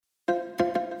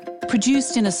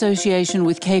Produced in association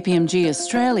with KPMG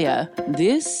Australia,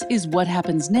 this is What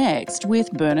Happens Next with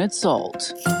Bernard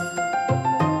Salt.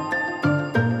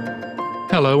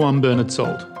 Hello, I'm Bernard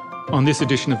Salt. On this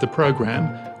edition of the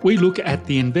program, we look at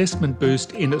the investment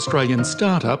boost in Australian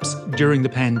startups during the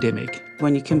pandemic.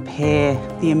 When you compare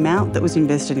the amount that was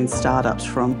invested in startups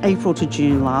from April to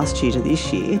June last year to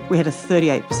this year, we had a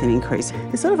 38% increase.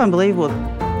 It's sort of unbelievable.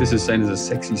 This is seen as a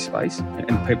sexy space,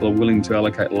 and people are willing to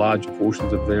allocate large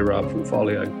portions of their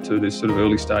portfolio to this sort of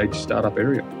early stage startup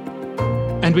area.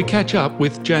 And we catch up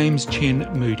with James Chin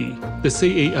Moody, the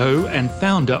CEO and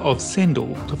founder of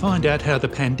Sendle, to find out how the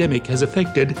pandemic has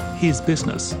affected his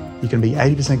business. You can be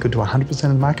 80% good to 100% of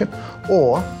the market,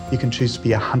 or you can choose to be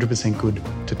 100% good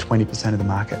to 20% of the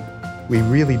market. We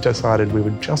really decided we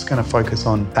were just going to focus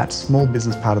on that small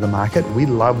business part of the market. We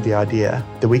love the idea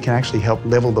that we can actually help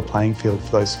level the playing field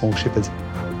for those small shippers.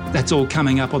 That's all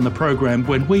coming up on the program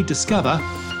when we discover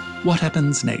what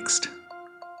happens next.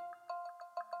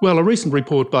 Well, a recent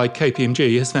report by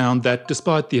KPMG has found that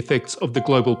despite the effects of the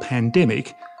global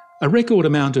pandemic, a record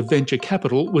amount of venture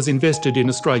capital was invested in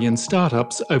Australian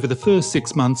startups over the first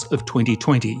 6 months of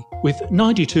 2020, with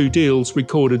 92 deals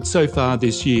recorded so far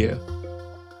this year.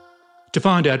 To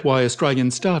find out why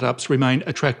Australian startups remain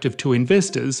attractive to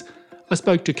investors, I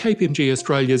spoke to KPMG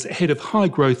Australia's Head of High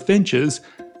Growth Ventures,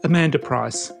 Amanda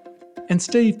Price, and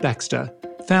Steve Baxter,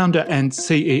 founder and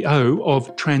CEO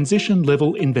of Transition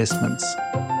Level Investments.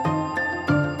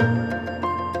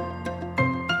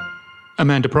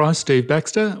 Amanda Price, Steve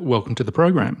Baxter, welcome to the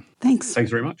program. Thanks.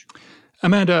 Thanks very much.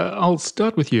 Amanda, I'll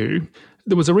start with you.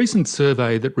 There was a recent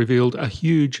survey that revealed a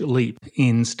huge leap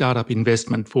in startup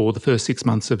investment for the first 6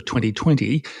 months of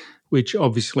 2020, which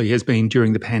obviously has been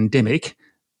during the pandemic.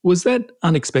 Was that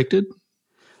unexpected?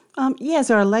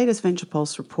 So our latest Venture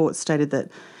Pulse report stated that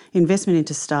investment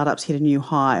into startups hit a new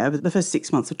high over the first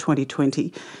 6 months of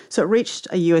 2020. So it reached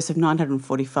a US of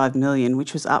 $945 million,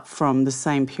 which was up from the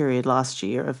same period last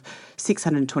year of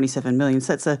 $627 million.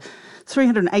 So that's a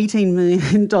 $318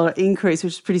 million increase,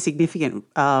 which is pretty significant.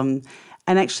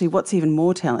 And actually what's even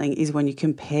more telling is when you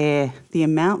compare the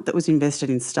amount that was invested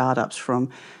in startups from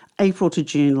April to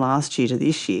June last year to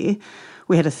this year,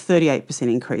 we had a 38%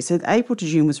 increase. So April to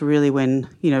June was really when,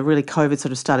 really COVID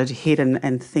sort of started to hit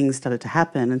and things started to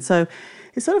happen. And so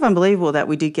it's sort of unbelievable that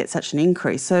we did get such an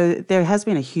increase. So there has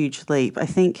been a huge leap. I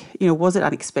think, was it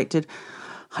unexpected?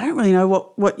 I don't really know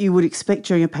what you would expect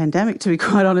during a pandemic, to be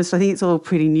quite honest. I think it's all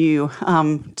pretty new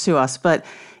to us. But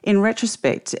in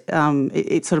retrospect,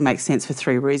 it sort of makes sense for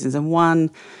three reasons. And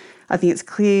one, I think it's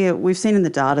clear, we've seen in the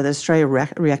data that Australia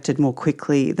reacted more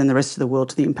quickly than the rest of the world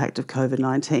to the impact of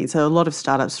COVID-19. So a lot of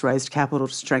startups raised capital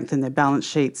to strengthen their balance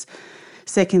sheets.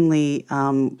 Secondly,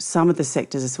 some of the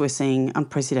sectors as we're seeing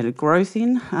unprecedented growth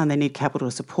in, and they need capital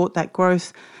to support that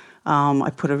growth.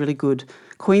 I put a really good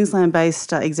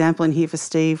Queensland-based example in here for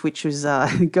Steve, which was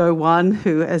Go1,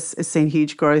 who has seen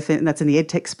huge growth, and that's in the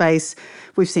edtech space.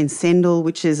 We've seen Sendle,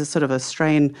 which is a sort of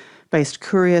Australian-based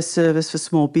courier service for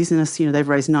small business. They've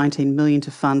raised $19 million to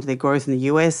fund their growth in the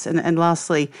US. And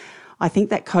lastly, I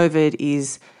think that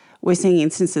COVID we're seeing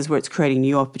instances where it's creating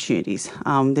new opportunities.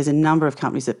 There's a number of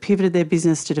companies that pivoted their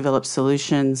business to develop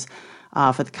solutions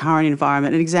for the current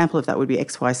environment. An example of that would be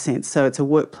XY Sense. So it's a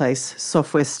workplace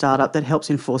software startup that helps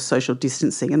enforce social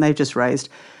distancing, and they've just raised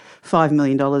 $5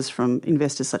 million from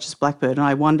investors such as Blackbird. And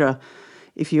I wonder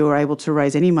if you were able to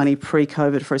raise any money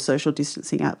pre-COVID for a social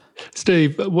distancing app.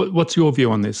 Steve, what's your view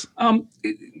on this?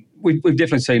 We've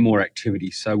definitely seen more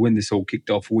activity. So when this all kicked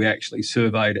off, we actually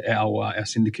surveyed our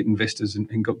syndicate investors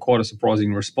and got quite a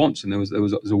surprising response. And there was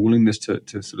a willingness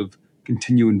to sort of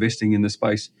continue investing in the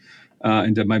space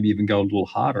and to maybe even go a little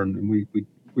harder. And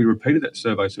we repeated that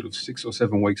survey sort of 6 or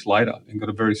 7 weeks later and got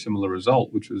a very similar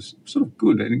result, which was sort of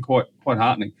good and quite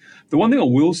heartening. The one thing I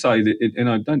will say, and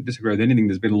I don't disagree with anything,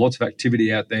 there's been lots of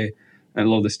activity out there and a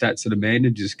lot of the stats that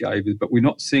Amanda just gave, but we're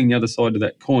not seeing the other side of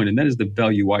that coin, and that is the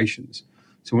valuations.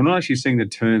 So we're not actually seeing the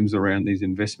terms around these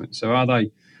investments. So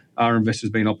are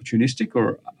investors being opportunistic,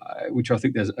 or which I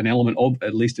think there's an element of,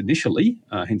 at least initially,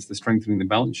 hence the strengthening the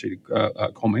balance sheet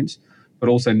comments, but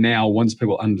also now once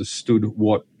people understood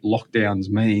what lockdowns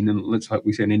mean, and let's hope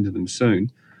we see an end to them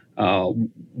soon,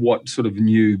 what sort of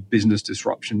new business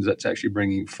disruptions that's actually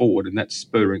bringing forward, and that's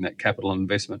spurring that capital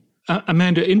investment.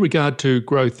 Amanda, in regard to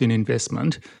growth in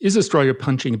investment, is Australia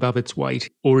punching above its weight,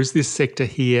 or is this sector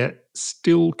here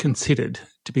still considered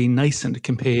to be nascent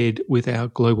compared with our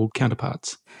global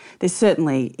counterparts? There's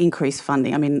certainly increased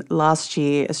funding. I mean, last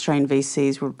year, Australian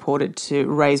VCs were reported to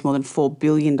raise more than $4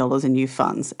 billion in new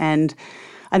funds. And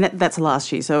And that's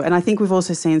last year. And I think we've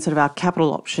also seen sort of our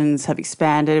capital options have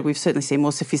expanded. We've certainly seen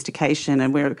more sophistication,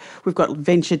 and we've got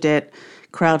venture debt,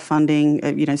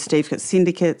 crowdfunding. Steve's got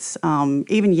syndicates.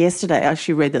 Even yesterday, I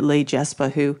actually read that Lee Jasper,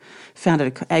 who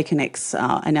founded Aconex,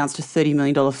 announced a $30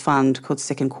 million fund called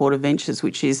Second Quarter Ventures,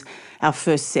 which is our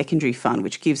first secondary fund,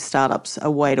 which gives startups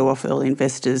a way to offer early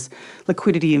investors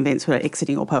liquidity events without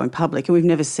exiting or going public. And we've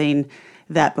never seen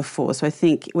that before. So I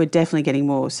think we're definitely getting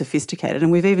more sophisticated.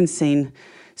 And we've even seen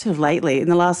sort of lately, in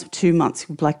the last 2 months,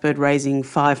 Blackbird raising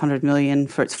 $500 million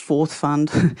for its fourth fund.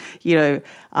 So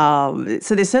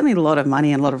there's certainly a lot of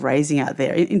money and a lot of raising out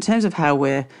there. In terms of how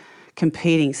we're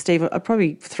competing, Steve, I'd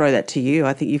probably throw that to you.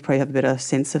 I think you probably have a better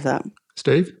sense of that.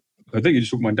 Steve? I think you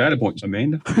just took my data points,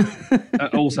 Amanda.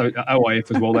 Also,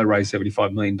 OIF as well, they raised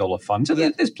 $75 million fund. So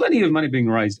there's plenty of money being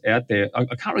raised out there. I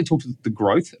can't really talk to the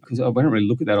growth because I don't really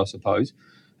look at that, I suppose.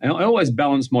 And I always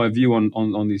balance my view on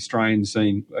the Australian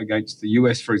scene against the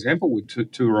US, for example, with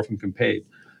two are often compared.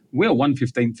 We're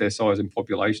 1/15th their size in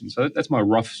population. So that's my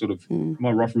rough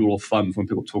my rough rule of thumb when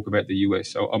people talk about the US.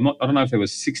 So I don't know if there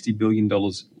was $60 billion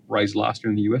raised last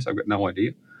year in the US. I've got no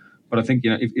idea. But I think,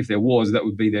 if there was, that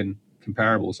would be then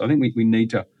comparable. So I think we need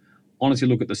to honestly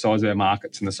look at the size of our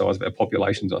markets and the size of our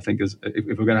populations, I think,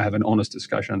 if we're going to have an honest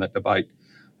discussion on that debate.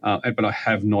 But I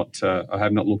have not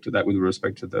looked at that with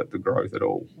respect to the growth at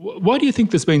all. Why do you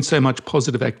think there's been so much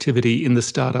positive activity in the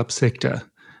startup sector?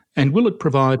 And will it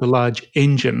provide a large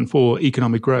engine for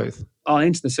economic growth? I'll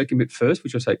answer the second bit first,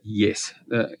 which I say yes.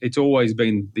 It's always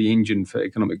been the engine for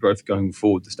economic growth going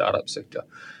forward, the startup sector.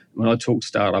 When I talk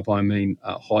startup, I mean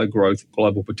high growth,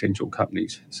 global potential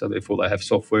companies. So therefore they have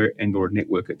software and or a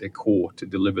network at their core to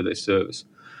deliver their service.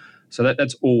 So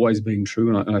that's always been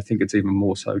true, and I think it's even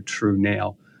more so true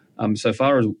now. So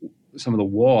far as some of the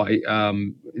why,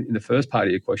 in the first part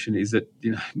of your question is that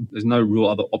there's no real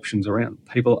other options around.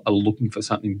 People are looking for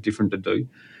something different to do.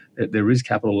 There is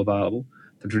capital available.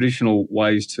 The traditional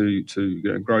ways to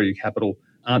grow your capital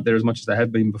aren't there as much as they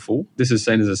have been before. This is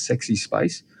seen as a sexy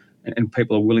space, and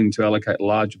people are willing to allocate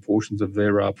larger portions of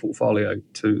their portfolio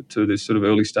to this sort of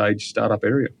early stage startup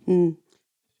area. Mm.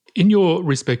 In your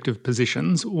respective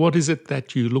positions, what is it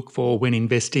that you look for when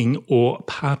investing or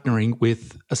partnering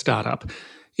with a startup?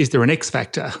 Is there an X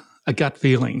factor, a gut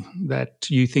feeling that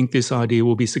you think this idea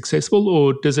will be successful,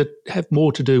 or does it have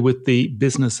more to do with the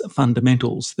business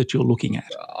fundamentals that you're looking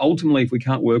at? Ultimately, if we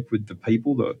can't work with the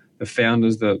people, the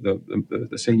founders,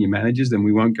 the senior managers, then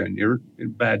we won't go near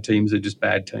it. Bad teams are just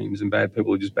bad teams, and bad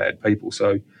people are just bad people.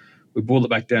 So we boil it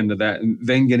back down to that, and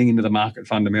then getting into the market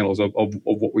fundamentals of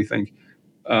what we think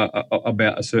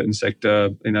about a certain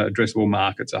sector, addressable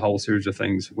markets, a whole series of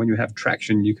things. When you have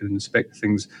traction, you can inspect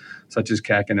things such as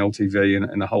CAC and LTV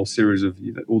and a whole series of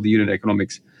all the unit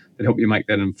economics that help you make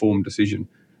that informed decision.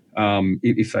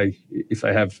 If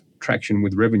they have traction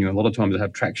with revenue, a lot of times they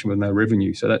have traction with no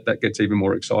revenue. So that gets even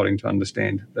more exciting to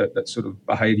understand that sort of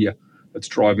behaviour that's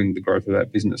driving the growth of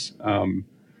that business.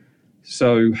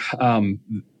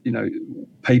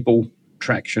 People,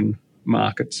 traction,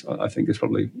 markets, I think is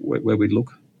probably where we'd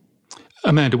look.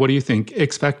 Amanda, what do you think?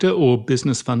 X factor or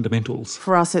business fundamentals?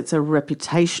 For us, it's a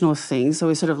reputational thing. So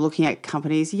we're sort of looking at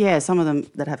companies, some of them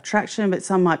that have traction, but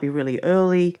some might be really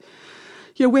early.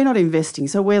 We're not investing.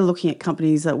 So we're looking at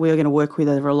companies that we're going to work with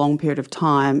over a long period of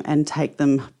time and take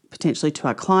them potentially to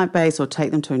our client base or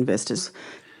take them to investors.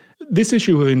 This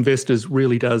issue of investors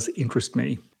really does interest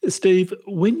me. Steve,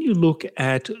 when you look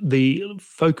at the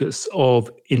focus of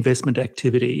investment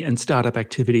activity and startup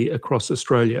activity across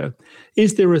Australia,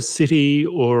 is there a city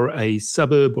or a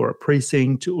suburb or a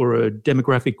precinct or a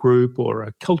demographic group or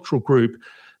a cultural group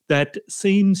that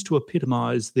seems to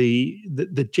epitomise the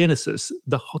genesis,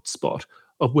 the hotspot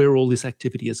of where all this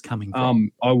activity is coming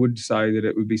from? I would say that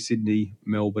it would be Sydney,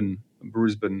 Melbourne,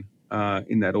 Brisbane,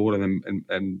 in that order,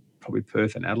 and probably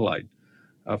Perth and Adelaide,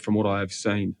 from what I have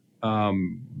seen.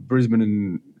 Brisbane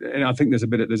and I think there's a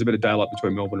bit of daylight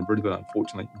between Melbourne and Brisbane,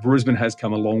 unfortunately. Brisbane has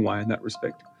come a long way in that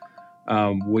respect.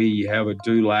 We have a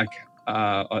lack.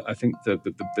 I think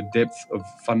the depth of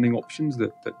funding options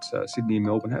that Sydney and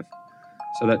Melbourne have.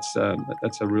 So that's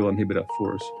a real inhibitor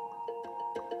for us.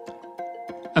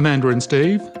 Amanda and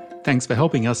Steve, thanks for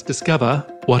helping us discover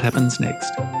what happens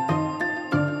next.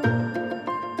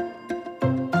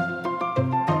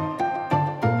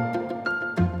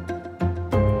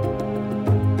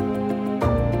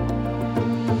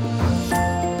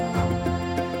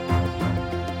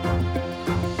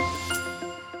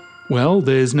 Well,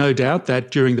 there's no doubt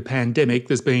that during the pandemic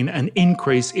there's been an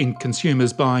increase in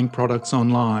consumers buying products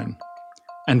online.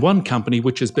 And one company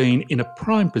which has been in a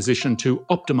prime position to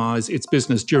optimise its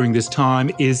business during this time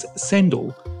is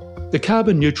Sendle. the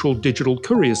carbon-neutral digital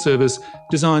courier service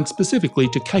designed specifically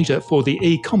to cater for the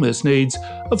e-commerce needs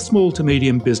of small to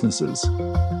medium businesses.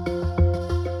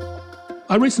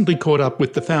 I recently caught up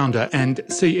with the founder and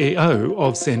CEO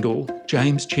of Sendle,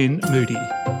 James Chin Moody.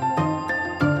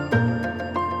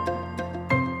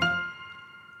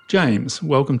 James,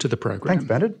 welcome to the program. Thanks,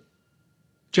 Bernard.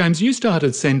 James, you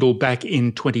started Sendle back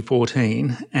in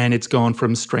 2014 and it's gone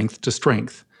from strength to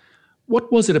strength. What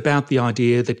was it about the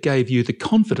idea that gave you the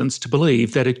confidence to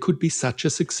believe that it could be such a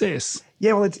success?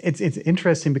 Yeah, well, it's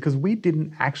interesting because we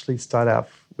didn't actually start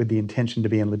off with the intention to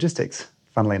be in logistics,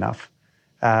 funnily enough.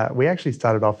 We actually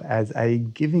started off as a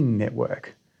giving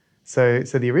network. So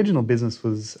the original business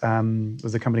was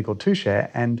a company called TwoShare,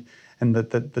 and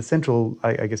the central,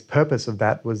 I guess, purpose of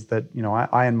that was that, you know,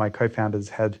 I and my co-founders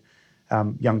had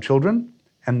young children,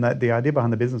 and the idea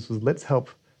behind the business was let's help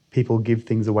people give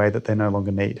things away that they no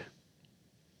longer need.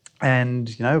 And,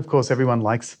 you know, of course, everyone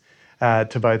likes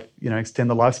to both, you know,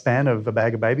 extend the lifespan of a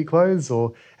bag of baby clothes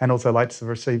and also likes to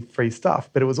receive free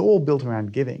stuff. But it was all built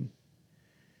around giving.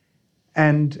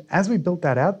 And as we built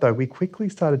that out, though, we quickly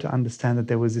started to understand that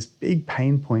there was this big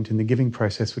pain point in the giving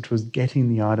process, which was getting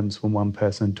the items from one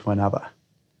person to another.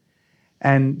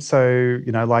 And so,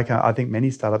 you know, like I think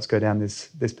many startups go down this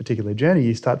particular journey,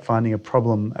 you start finding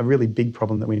a really big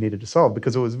problem that we needed to solve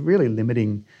because it was really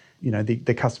limiting, you know,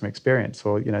 the customer experience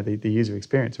or, you know, the user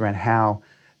experience around how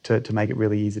to make it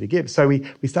really easy to give. So we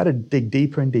started to dig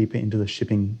deeper and deeper into the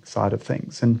shipping side of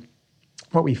things. And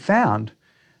what we found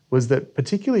was that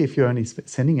particularly if you're only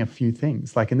sending a few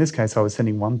things, like in this case, I was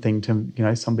sending one thing to, you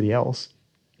know, somebody else,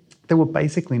 there were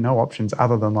basically no options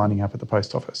other than lining up at the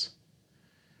post office.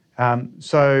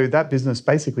 So that business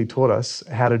basically taught us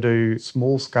how to do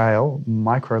small-scale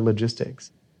micro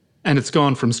logistics. And it's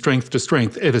gone from strength to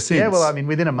strength ever since. Yeah, well, I mean,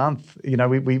 within a month, you know,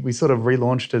 we sort of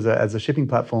relaunched as a shipping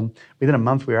platform. Within a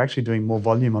month, we were actually doing more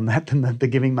volume on that than the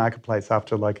giving marketplace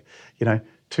after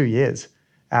 2 years.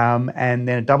 And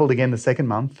then it doubled again the second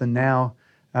month. And now,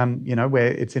 you know,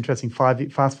 it's interesting,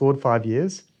 fast forward 5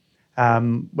 years,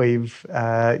 we're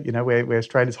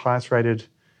Australia's highest rated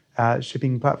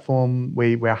shipping platform.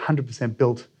 We're 100%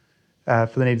 built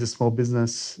for the needs of small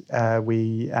business.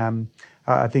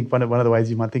 I think one of the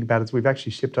ways you might think about it is we've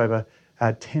actually shipped over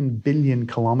 10 billion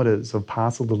kilometres of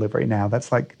parcel delivery now.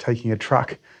 That's like taking a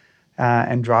truck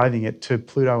and driving it to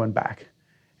Pluto and back.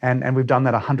 And we've done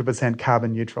that 100%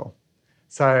 carbon neutral.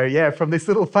 So yeah, from this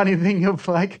little funny thing of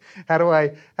like, how do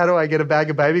I get a bag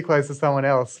of baby clothes to someone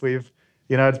else? It's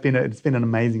been an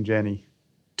amazing journey.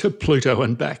 To Pluto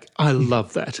and back. I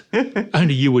love that.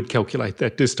 Only you would calculate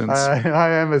that distance.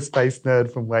 I am a space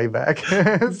nerd from way back.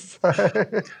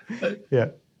 So, yeah.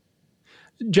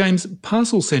 James,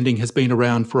 parcel sending has been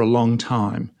around for a long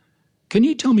time. Can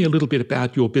you tell me a little bit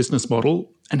about your business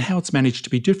model and how it's managed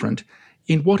to be different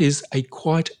in what is a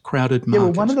quite crowded market? Yeah,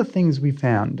 well, one of the things we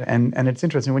found, and it's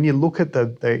interesting, when you look at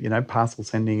the parcel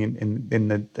sending in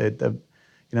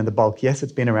the bulk, yes,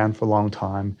 it's been around for a long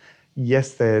time.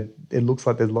 Yes, it looks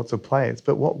like there's lots of players,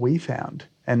 but what we found,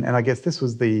 and I guess this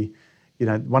was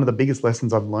one of the biggest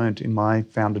lessons I've learned in my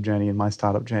founder journey and my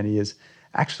startup journey is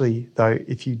actually, though,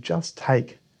 if you just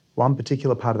take one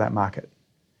particular part of that market,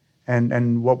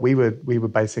 and what we were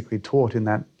basically taught in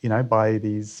that, you know, by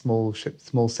these small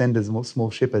senders and small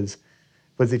shippers,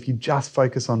 was if you just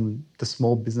focus on the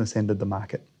small business end of the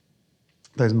market,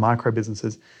 those micro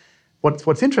businesses,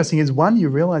 what's interesting is, one, you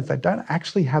realise they don't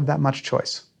actually have that much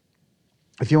choice.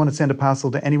 If you want to send a parcel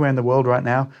to anywhere in the world right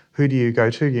now, who do you go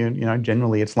to? You know,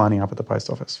 generally it's lining up at the post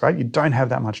office, right? You don't have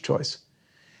that much choice.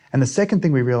 And the second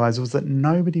thing we realised was that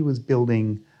nobody was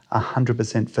building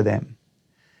 100% for them.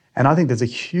 And I think there's a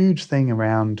huge thing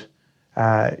around,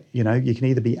 you can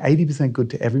either be 80% good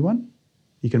to everyone,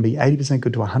 you can be 80%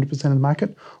 good to 100% of the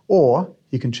market, or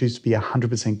you can choose to be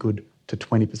 100% good to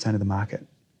 20% of the market.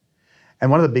 And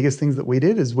one of the biggest things that we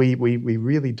did is we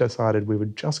really decided we were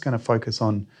just going to focus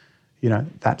on, you know,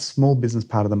 that small business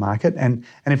part of the market. And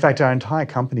in fact, our entire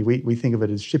company, we think of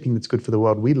it as shipping that's good for the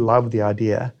world. We love the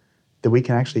idea that we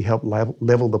can actually help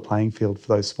level the playing field for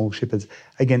those small shippers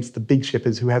against the big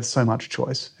shippers who have so much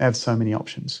choice, have so many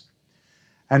options.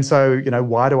 And so, you know,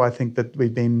 why do I think that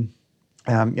we've been,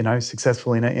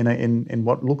 successful in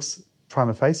what looks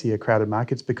prima facie a crowded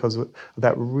market? It's because of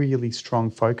that really strong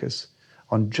focus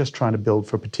on just trying to build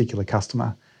for a particular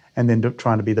customer and then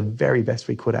trying to be the very best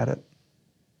we could at it.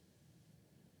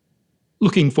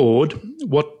 Looking forward,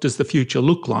 what does the future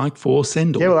look like for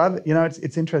Sendle? Yeah, well,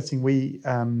 it's interesting. We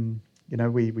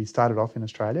started off in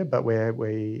Australia, but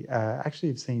we actually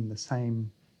have seen the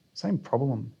same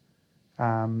problem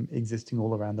existing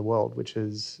all around the world, which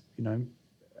is,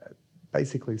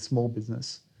 basically small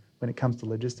business when it comes to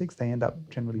logistics, they end up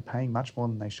generally paying much more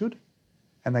than they should,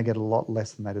 and they get a lot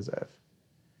less than they deserve.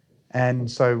 And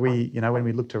so we, when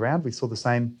we looked around, we saw the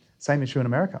same issue in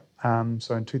America.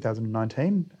 So in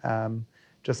 2019,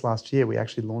 just last year, we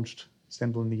actually launched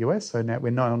Sendle in the US. So now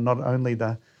we're not only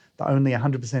the only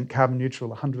 100% carbon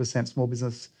neutral, 100% small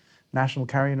business national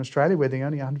carrier in Australia, we're the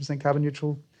only 100% carbon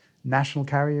neutral national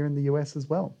carrier in the US as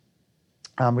well,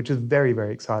 which is very,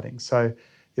 very exciting. So,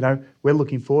 we're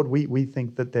looking forward. We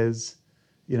think that there's,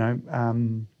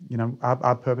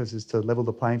 our purpose is to level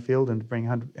the playing field and bring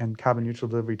and carbon neutral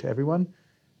delivery to everyone.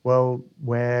 Well,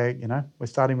 we're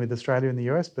starting with Australia and the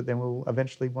US, but then we'll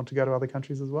eventually want to go to other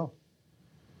countries as well.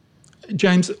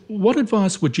 James, what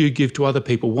advice would you give to other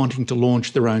people wanting to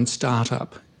launch their own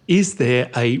startup? Is there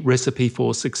a recipe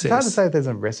for success? It's hard to say if there's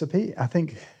a recipe. I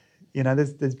think,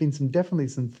 there's been definitely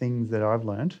some things that I've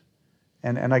learned.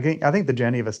 And I think the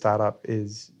journey of a startup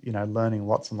is, learning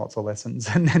lots and lots of lessons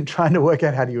and then trying to work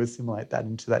out how do you assimilate that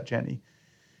into that journey.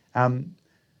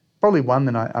 Probably one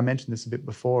that I mentioned this a bit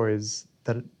before is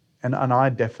that, and I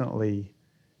definitely,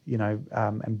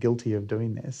 am guilty of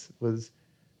doing this, was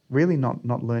really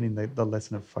not learning the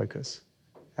lesson of focus.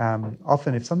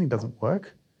 Often if something doesn't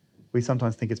work, we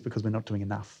sometimes think it's because we're not doing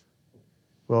enough.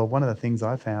 Well, one of the things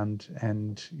I found,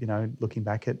 and, looking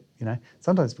back at,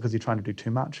 sometimes it's because you're trying to do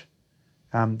too much.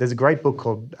 There's a great book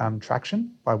called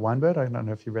Traction by Weinberg. I don't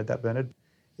know if you read that, Bernard.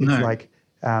 It's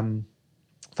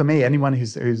for me, anyone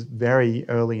who's very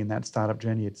early in that startup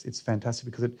journey, it's fantastic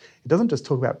because it doesn't just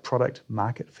talk about product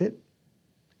market fit.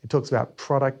 It talks about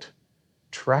product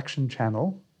traction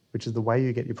channel, which is the way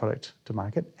you get your product to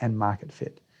market, and market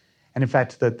fit. And in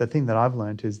fact, the thing that I've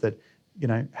learned is that,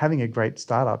 having a great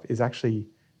startup is actually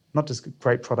not just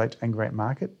great product and great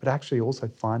market, but actually also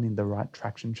finding the right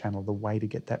traction channel, the way to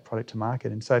get that product to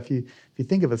market. And so if you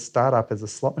think of a startup as a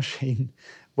slot machine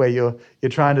where you're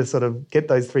trying to sort of get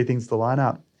those three things to line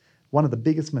up, one of the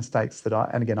biggest mistakes that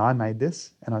I made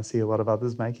this, and I see a lot of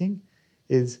others making,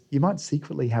 is you might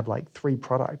secretly have like 3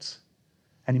 products.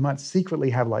 And you might secretly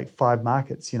have like 5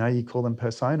 markets, you call them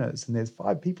personas, and there's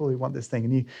 5 people who want this thing.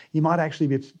 And you might actually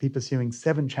be pursuing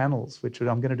 7 channels, which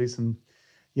I'm going to do some,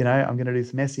 I'm going to do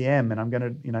some SEM, and I'm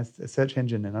going to, a search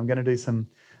engine, and I'm going to do some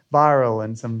viral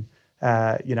and some,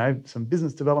 some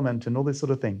business development and all this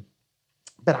sort of thing.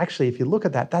 But actually, if you look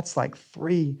at that, that's like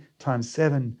 3 times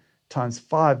 7 times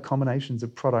 5 combinations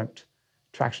of product,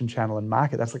 traction channel, and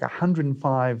market. That's like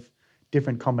 105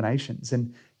 different combinations.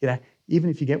 And, even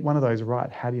if you get one of those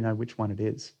right, how do you know which one it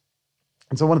is?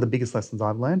 And so one of the biggest lessons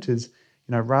I've learned is,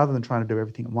 rather than trying to do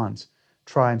everything at once,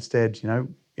 try instead,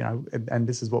 and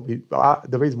this is what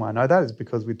the reason why I know that is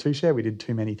because with TwoShare, we did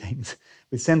too many things.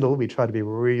 With Sendle, we try to be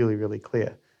really, really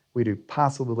clear. We do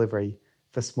parcel delivery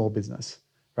for small business,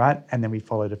 right? And then we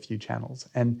followed a few channels.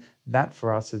 And that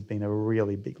for us has been a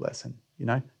really big lesson,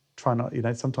 try not,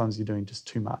 sometimes you're doing just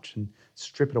too much, and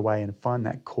strip it away and find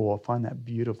that core, find that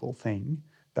beautiful thing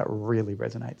that really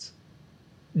resonates.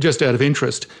 Just out of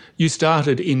interest, you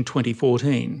started in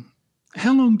 2014.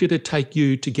 How long did it take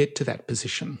you to get to that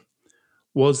position?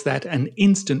 Was that an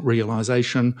instant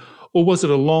realisation, or was it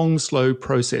a long, slow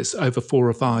process over 4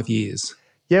 or 5 years?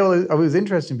 Yeah, well, it was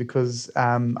interesting because,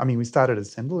 we started as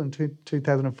Sendle in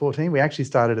 2014. We actually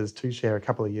started as TwoShare a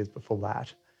couple of years before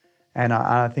that. And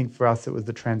I think for us, it was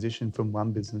the transition from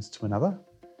one business to another,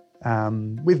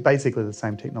 with basically the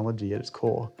same technology at its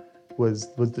core,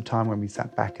 was the time when we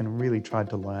sat back and really tried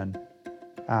to learn.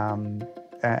 And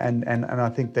I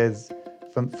think there's,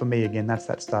 for me, again, that's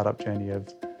that startup journey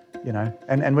of,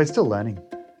 and we're still learning.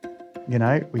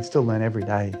 We still learn every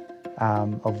day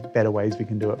of better ways we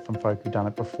can do it from folk who've done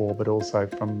it before, but also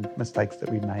from mistakes that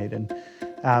we've made. And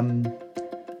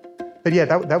but yeah,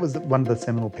 that was one of the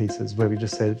seminal pieces where we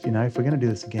just said, if we're going to do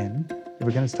this again, if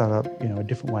we're going to start up, a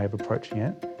different way of approaching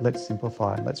it, let's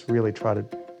simplify. Let's really try to,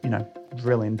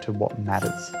 drill into what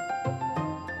matters.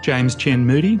 James Chen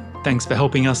Moody, thanks for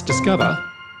helping us discover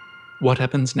what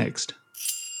happens next.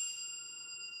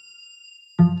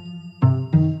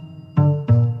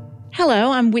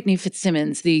 Hello, I'm Whitney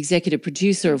Fitzsimmons, the executive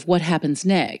producer of What Happens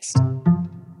Next.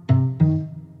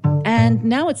 And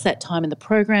now it's that time in the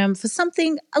program for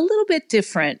something a little bit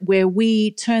different, where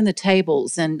we turn the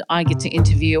tables and I get to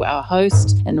interview our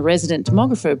host and resident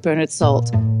demographer, Bernard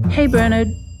Salt. Hey, Bernard.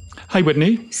 Hey,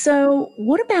 Whitney. So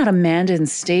what about Amanda and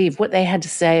Steve, what they had to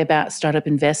say about startup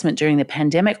investment during the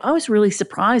pandemic? I was really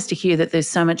surprised to hear that there's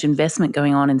so much investment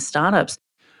going on in startups.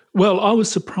 Well, I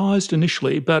was surprised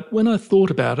initially, but when I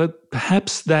thought about it,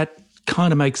 perhaps that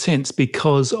kind of makes sense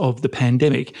because of the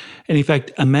pandemic. And in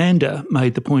fact, Amanda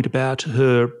made the point about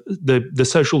the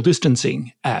social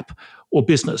distancing app, or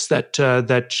business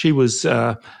that she was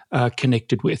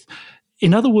connected with.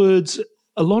 In other words,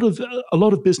 a lot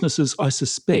of businesses, I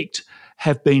suspect,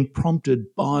 have been prompted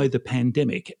by the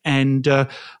pandemic. And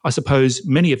I suppose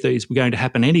many of these were going to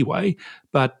happen anyway.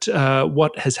 But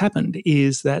what has happened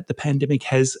is that the pandemic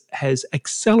has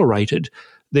accelerated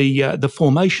the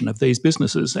formation of these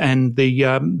businesses and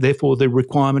therefore the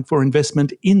requirement for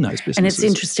investment in those businesses. And it's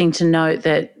interesting to note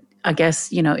that I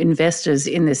guess, investors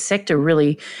in this sector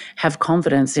really have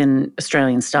confidence in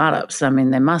Australian startups. I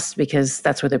mean, they must, because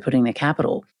that's where they're putting their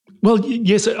capital. Well,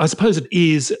 yes, I suppose it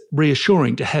is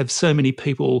reassuring to have so many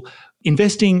people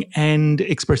investing and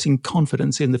expressing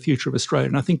confidence in the future of Australia.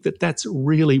 And I think that that's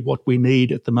really what we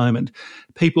need at the moment.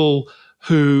 People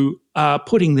who are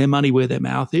putting their money where their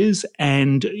mouth is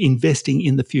and investing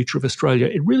in the future of Australia.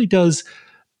 It really does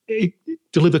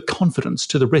deliver confidence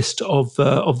to the rest of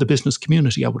the business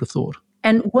community, I would have thought.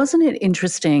 And wasn't it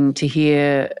interesting to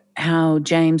hear how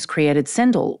James created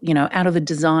Sendle, out of a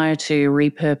desire to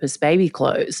repurpose baby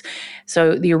clothes?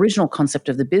 So the original concept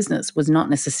of the business was not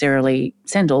necessarily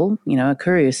Sendle, a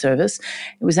courier service.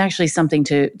 It was actually something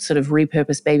to sort of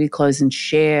repurpose baby clothes and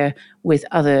share with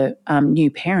other new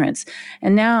parents.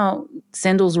 And now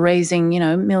Sendle's raising,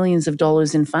 millions of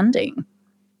dollars in funding.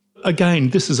 Again,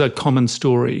 this is a common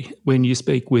story when you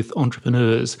speak with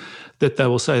entrepreneurs, that they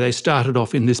will say they started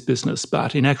off in this business,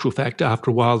 but in actual fact,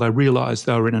 after a while, they realised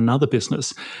they were in another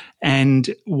business.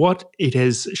 And what it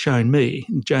has shown me,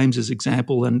 James's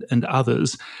example and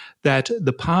others, that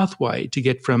the pathway to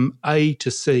get from A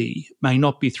to C may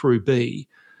not be through B.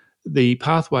 The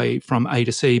pathway from A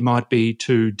to C might be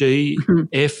to D,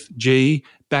 F, G,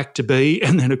 back to B,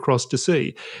 and then across to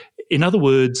C. In other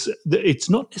words, it's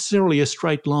not necessarily a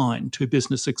straight line to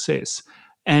business success.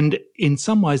 And in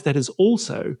some ways, that is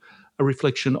also a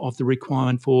reflection of the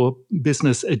requirement for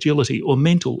business agility or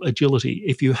mental agility.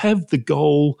 If you have the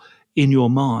goal in your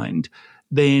mind,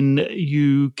 then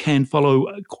you can follow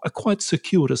a quite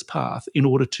circuitous path in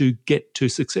order to get to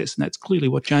success. And that's clearly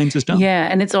what James has done. Yeah,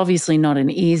 and it's obviously not an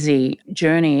easy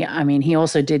journey. I mean, he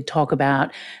also did talk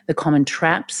about the common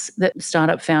traps that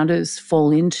startup founders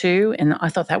fall into, and I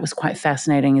thought that was quite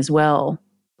fascinating as well.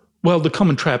 Well, the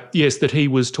common trap, yes, that he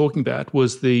was talking about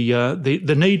was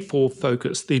the need for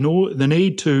focus, the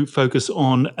need to focus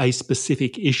on a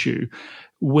specific issue.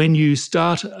 When you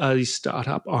start a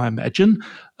startup, I imagine,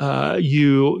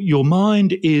 your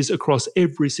mind is across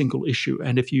every single issue.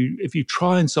 And if you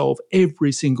try and solve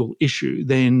every single issue,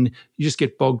 then you just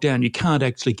get bogged down. You can't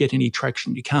actually get any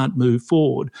traction. You can't move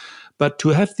forward. But to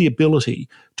have the ability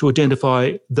to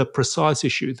identify the precise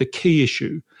issue, the key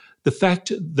issue, the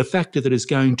factor that is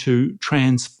going to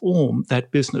transform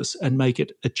that business and make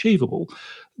it achievable,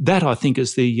 that I think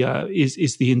is the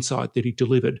insight that he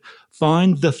delivered.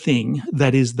 Find the thing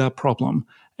that is the problem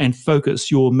and focus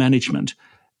your management,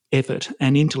 effort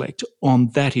and intellect on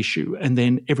that issue, and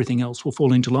then everything else will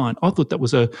fall into line. I thought that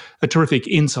was a terrific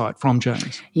insight from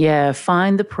James. Yeah,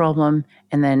 find the problem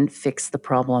and then fix the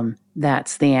problem.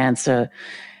 That's the answer.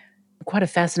 Quite a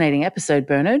fascinating episode,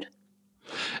 Bernard.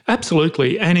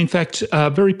 Absolutely. And in fact,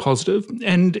 very positive.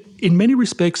 And in many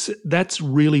respects, that's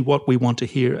really what we want to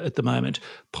hear at the moment.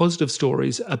 Positive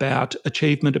stories about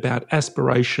achievement, about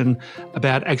aspiration,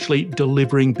 about actually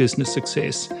delivering business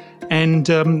success. And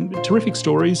terrific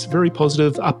stories, very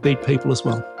positive, upbeat people as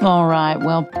well. All right.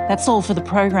 Well, that's all for the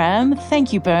program.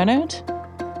 Thank you, Bernard.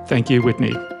 Thank you,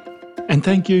 Whitney. And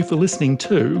thank you for listening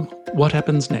to What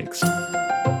Happens Next.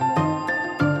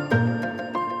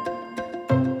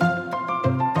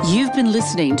 You've been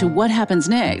listening to What Happens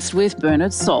Next with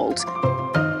Bernard Salt.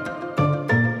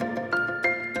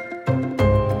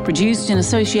 Produced in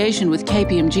association with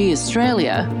KPMG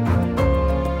Australia.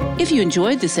 If you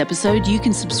enjoyed this episode, you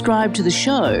can subscribe to the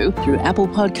show through Apple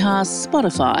Podcasts,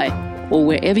 Spotify, or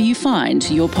wherever you find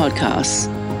your podcasts.